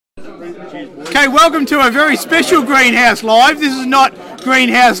Okay, welcome to a very special Greenhouse Live. This is not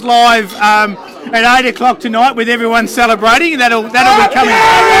Greenhouse Live at 8 o'clock tonight with everyone celebrating. That'll be coming later.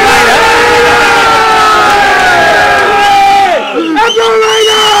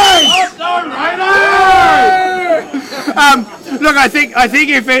 Look, I think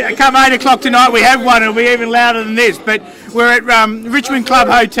if it come 8 o'clock tonight we have one, it'll be even louder than this. But we're at Richmond Club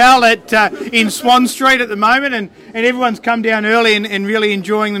Hotel in Swan Street at the moment, and everyone's come down early and really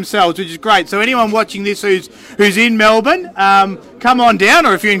enjoying themselves, which is great. So anyone watching this who's in Melbourne, come on down,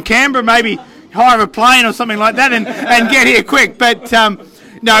 or if you're in Canberra, maybe hire a plane or something like that and get here quick. But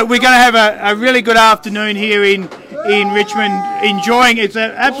no, we're going to have a really good afternoon here in Richmond, enjoying. It's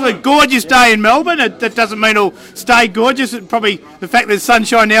an absolute gorgeous day in Melbourne. That doesn't mean it'll stay gorgeous. Probably the fact there's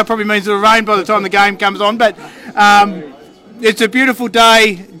sunshine now probably means it'll rain by the time the game comes on. But it's a beautiful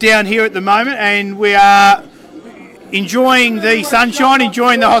day down here at the moment, and we are enjoying the sunshine,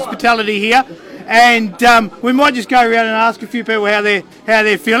 enjoying the hospitality here. And we might just go around and ask a few people how they're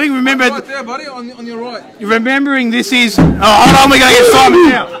feeling. Remember, right there, buddy, on your right. Remembering this is. Oh, hold on, we're going to get Simon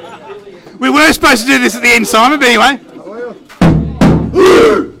now. We were supposed to do this at the end, Simon, but anyway.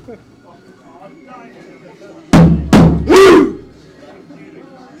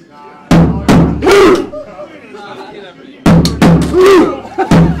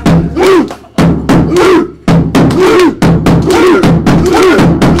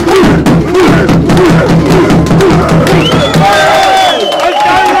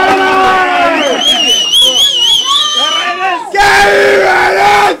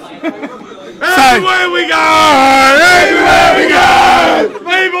 Everywhere we go,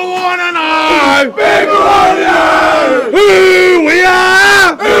 people want to know who we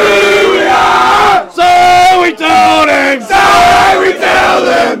are, so we tell them,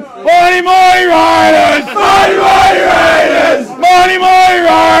 mighty, mighty Raiders, mighty, mighty Raiders, mighty, mighty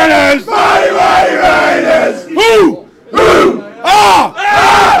Raiders, mighty, mighty Raiders, who are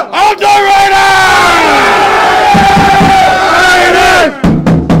the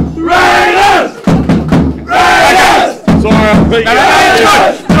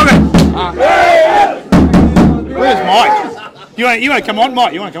Where's Mike? You want to come on,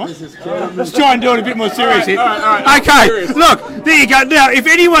 Mike? You want to come on? Let's try and do it a bit more serious here. Okay, look, there you go. Now, if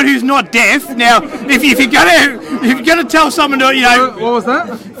anyone who's not deaf, now, if you're gonna tell someone to, what was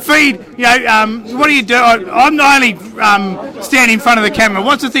that? Feed, what do you do? I'm not only standing in front of the camera.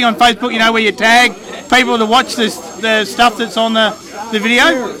 What's the thing on Facebook? Where you tag people to watch the stuff that's on the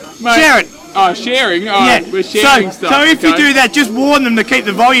video. Share it. Oh, sharing? Oh, yeah. We're sharing stuff. So if you do that, just warn them to keep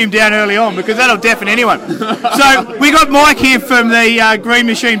the volume down early on, because that'll deafen anyone. So we got Mike here from the Green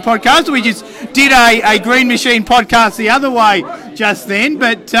Machine podcast. We just did a Green Machine podcast the other way just then,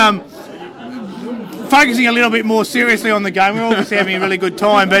 but focusing a little bit more seriously on the game. We're obviously having a really good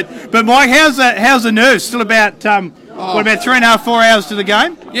time. But Mike, how's the nerves? Still about about 3.5, 4 hours to the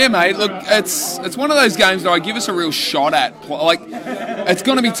game? Yeah, mate. Look, it's one of those games that I give us a real shot at. Like, it's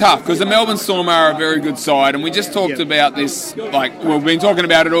going to be tough because the Melbourne Storm are a very good side, and we just talked about this. Like, we've been talking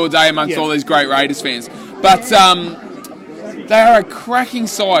about it all day amongst all these great Raiders fans. But they are a cracking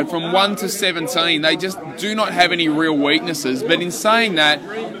side from 1 to 17. They just do not have any real weaknesses. But in saying that,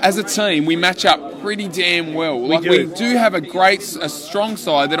 as a team, we match up pretty damn well. We do have a strong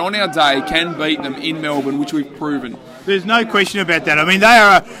side that on our day can beat them in Melbourne, which we've proven. There's no question about that. I mean, they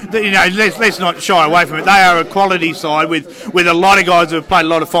are, let's not shy away from it. They are a quality side with a lot of guys who have played a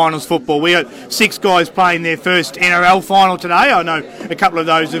lot of finals football. We got 6 guys playing their first NRL final today. I know a couple of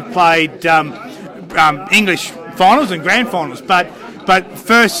those have played English finals and grand finals, but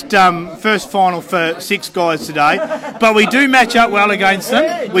first final for 6 guys today. But we do match up well against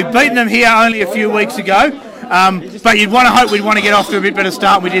them. We've beaten them here only a few weeks ago. But you'd want to hope we'd want to get off to a bit better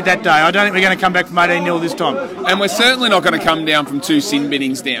start than we did that day. I don't think we're going to come back from 18-0 this time. And we're certainly not going to come down from 2 sin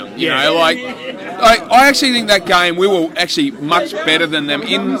binnings down. I actually think that game we were actually much better than them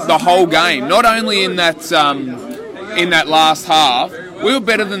in the whole game. Not only in that last half, we were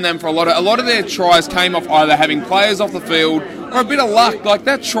better than them for a lot of their tries came off either having players off the field or a bit of luck. Like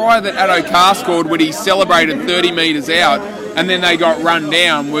that try that Addo Carr scored when he celebrated 30 metres out and then they got run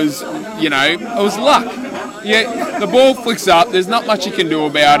down was, it was luck. Yeah, the ball flicks up. There's not much you can do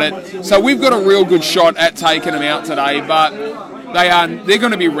about it. So we've got a real good shot at taking them out today, but they're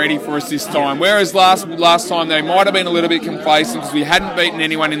going to be ready for us this time. Whereas last time they might have been a little bit complacent because we hadn't beaten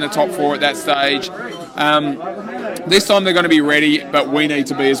anyone in the top 4 at that stage. This time they're going to be ready, but we need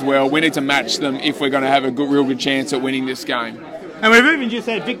to be as well. We need to match them if we're going to have a real good chance at winning this game. And we've even just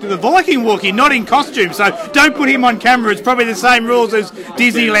had Victor the Viking walk in, not in costume, so don't put him on camera. It's probably the same rules as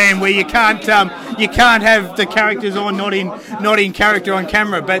Disneyland, where you can't have the characters on not in character on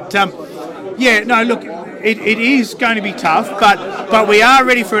camera. But yeah, no, look, it is going to be tough, but we are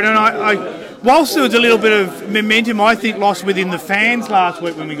ready for it. And whilst there was a little bit of momentum, I think, lost within the fans last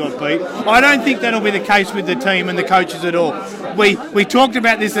week when we got beat, I don't think that'll be the case with the team and the coaches at all. We talked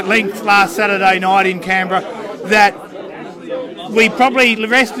about this at length last Saturday night in Canberra, that we probably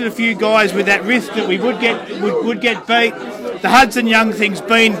rested a few guys with that risk that we would get beat. The Hudson Young thing's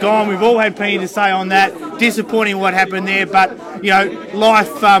been gone. We've all had plenty to say on that. Disappointing what happened there, but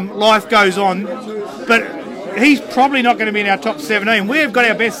life goes on. But he's probably not going to be in our top 17. We've got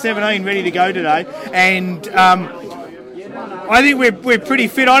our best 17 ready to go today, and I think we're pretty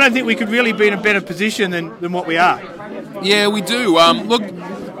fit. I don't think we could really be in a better position than what we are. Yeah, we do. Look,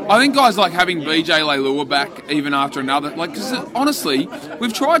 I think guys like having BJ Leilua back even after another, because honestly,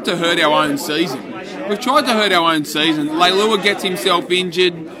 we've tried to hurt our own season. Leilua gets himself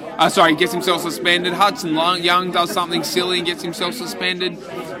injured. Gets himself suspended. Hudson Young does something silly and gets himself suspended.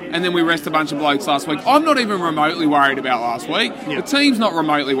 And then we rest a bunch of blokes last week. I'm not even remotely worried about last week. Yep. The team's not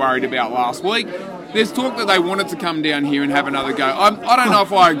remotely worried about last week. There's talk that they wanted to come down here and have another go. I don't know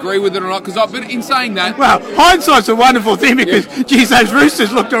if I agree with it or not, but in saying that... Well, hindsight's a wonderful thing because, geez, those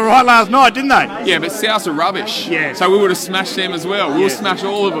Roosters looked all right last night, didn't they? Yeah, but Souths are rubbish. Yeah. So we would have smashed them as well. We'll smash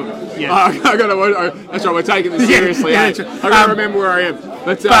all of them. Yeah. That's right, we're taking this seriously. Yeah, I've got to remember where I am.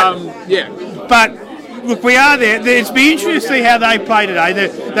 But look, we are there. It's been interesting to see how they play today.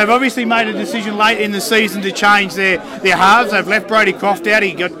 They've obviously made a decision late in the season to change their halves. They've left Brodie Croft out.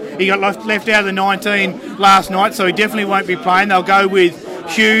 He got left out of the 19 last night, so he definitely won't be playing. They'll go with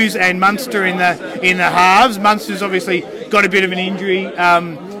Hughes and Munster in the halves. Munster's obviously got a bit of an injury,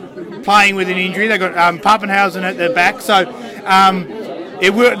 playing with an injury. They've got Pappenhausen at the back, so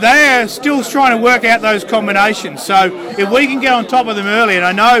they are still trying to work out those combinations. So if we can get on top of them early, and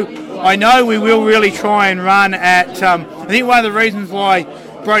I know we will really try and run at... I think one of the reasons why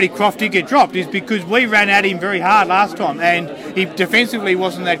Brodie Croft did get dropped is because we ran at him very hard last time and he defensively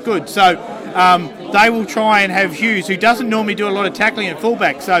wasn't that good. So they will try and have Hughes, who doesn't normally do a lot of tackling at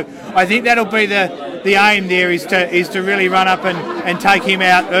fullback. So I think that'll be the aim there, is to really run up and take him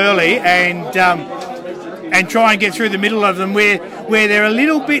out early and try and get through the middle of them where they're a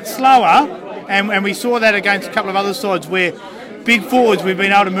little bit slower. And we saw that against a couple of other sides where big forwards we've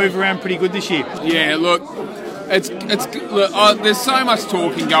been able to move around pretty good this year. Yeah, look, there's so much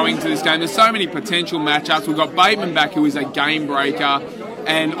talking going to this game. There's so many potential matchups. We've got Bateman back, who is a game breaker,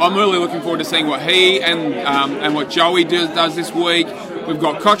 and I'm really looking forward to seeing what he and what Joey does this week. We've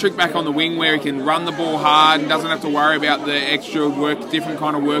got Kotrick back on the wing where he can run the ball hard and doesn't have to worry about the extra work, different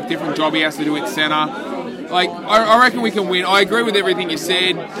kind of work, different job he has to do at centre. I reckon we can win. I agree with everything you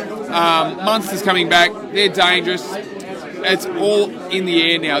said. Munster's coming back. They're dangerous. It's all in the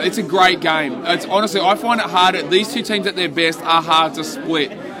air now. It's a great game. It's honestly, I find it hard. These two teams at their best are hard to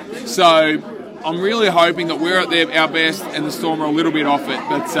split. So I'm really hoping that we're at our best and the Storm are a little bit off it.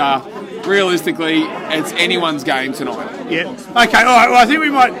 But realistically, it's anyone's game tonight. Yeah. Okay. All right. Well, I think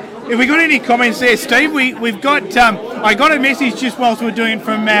we might. If we got any comments there, Steve, we've got. I got a message just whilst we were doing it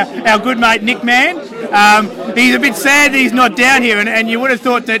from our good mate Nick Mann. He's a bit sad that he's not down here, and you would have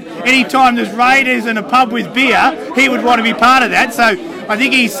thought that any time there's Raiders and a pub with beer, he would want to be part of that. So I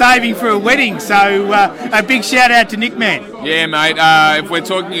think he's saving for a wedding. So a big shout out to Nick Mann. Yeah, mate. If we're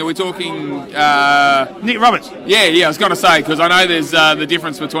talking, Nick Roberts. Yeah. I was going to say, because I know there's the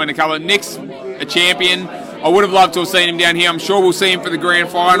difference between a couple. Nick's a champion. I would have loved to have seen him down here. I'm sure we'll see him for the grand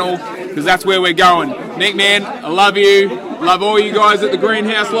final, because that's where we're going. Nick, man, I love you. Love all you guys at the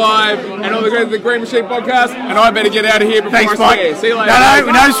Greenhouse Live and all the guys at the Green Machine Podcast. And I better get out of here before I swear. See you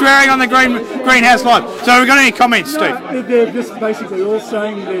later. No swearing on the Greenhouse Live. So have we got any comments, Steve? They're just basically all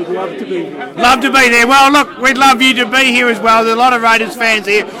saying they'd love to be here. Love to be there. Well, look, we'd love you to be here as well. There's a lot of Raiders fans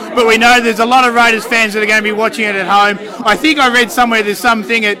here, but we know there's a lot of Raiders fans that are going to be watching it at home. I think I read somewhere there's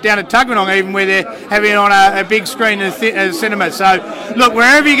something down at Tuggeranong even where they're having it on a big screen at a cinema. So, look,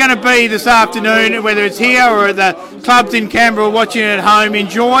 wherever you're going to be this afternoon, whether it's here or at the clubs in Canberra watching it at home,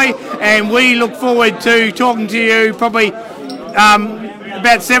 enjoy, and we look forward to talking to you probably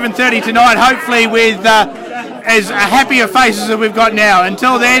about 7:30 tonight, hopefully with as happier faces as we've got now.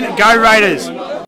 Until then, go Raiders.